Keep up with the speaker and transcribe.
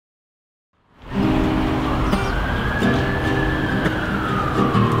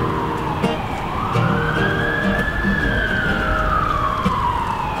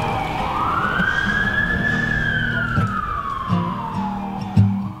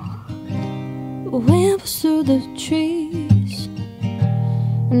whimpers through the trees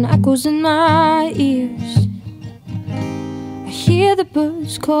and echoes in my ears. I hear the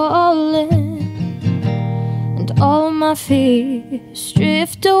birds calling, and all of my fears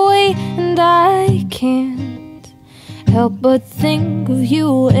drift away, and I can't help but think of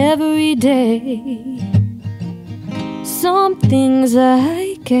you every day. Some things,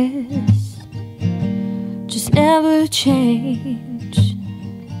 I guess, just never change.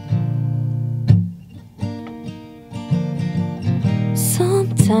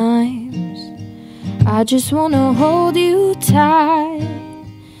 Sometimes I just wanna hold you tight,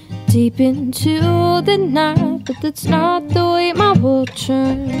 deep into the night, but that's not the way my world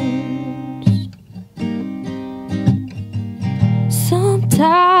turns.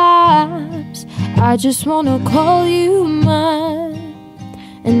 Sometimes I just wanna call you mine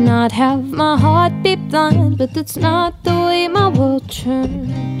and not have my heart be blind, but that's not the way my world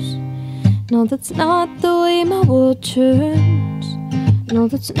turns. No, that's not the way my world turns. No,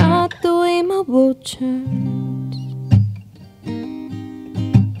 that's not the way my world turns.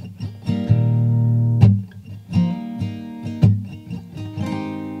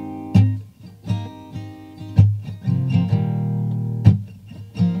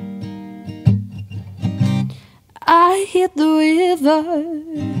 I hear the river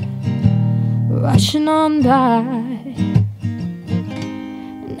rushing on by,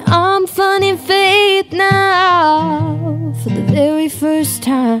 and I'm finding faith now for the very first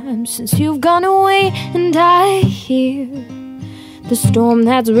time since you've gone away. And I hear the storm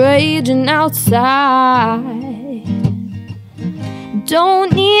that's raging outside.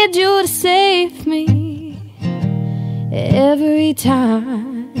 Don't need you to save me every time.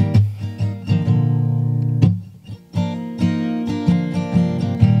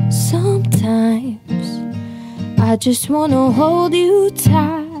 Sometimes I just wanna hold you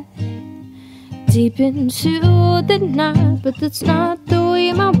tight, deep into the night, but that's not the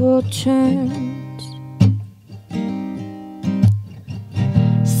way my world turns.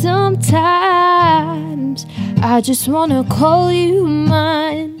 Sometimes I just wanna call you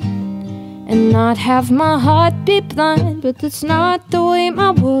mine and not have my heart be blind, but that's not the way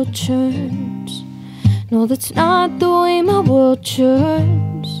my world turns. No, that's not the way my world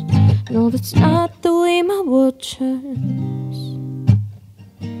turns. No, that's not the way my world turns.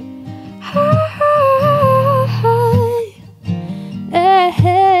 Hi, hey,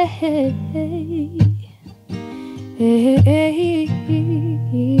 hey, hey, hey, hey,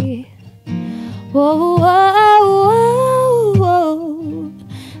 hey. Whoa, whoa, whoa, whoa.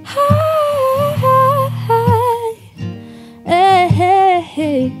 Hi, hey, hey,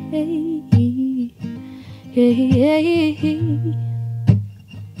 hey, hey, hey, hey.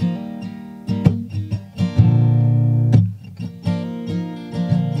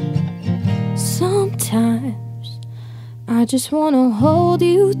 Sometimes I just wanna hold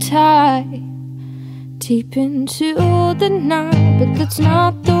you tight, deep into the night, but that's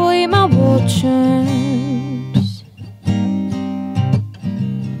not the way my world turns.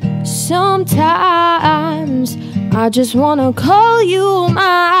 Sometimes I just wanna call you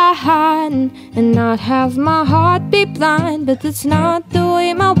mine and not have my heart be blind, but that's not the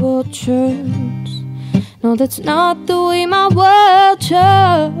way my world turns. No, that's not the way my world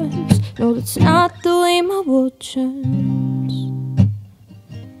turns. No, that's not the way my world turns.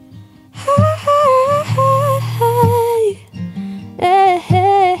 Hey,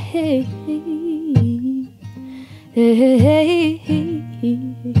 hey, hey, hey, hey, hey,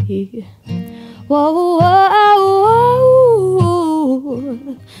 hey. Whoa, whoa,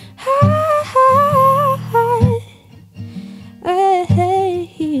 whoa. Hey, hey,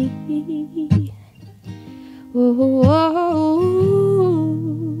 hey. Whoa, whoa.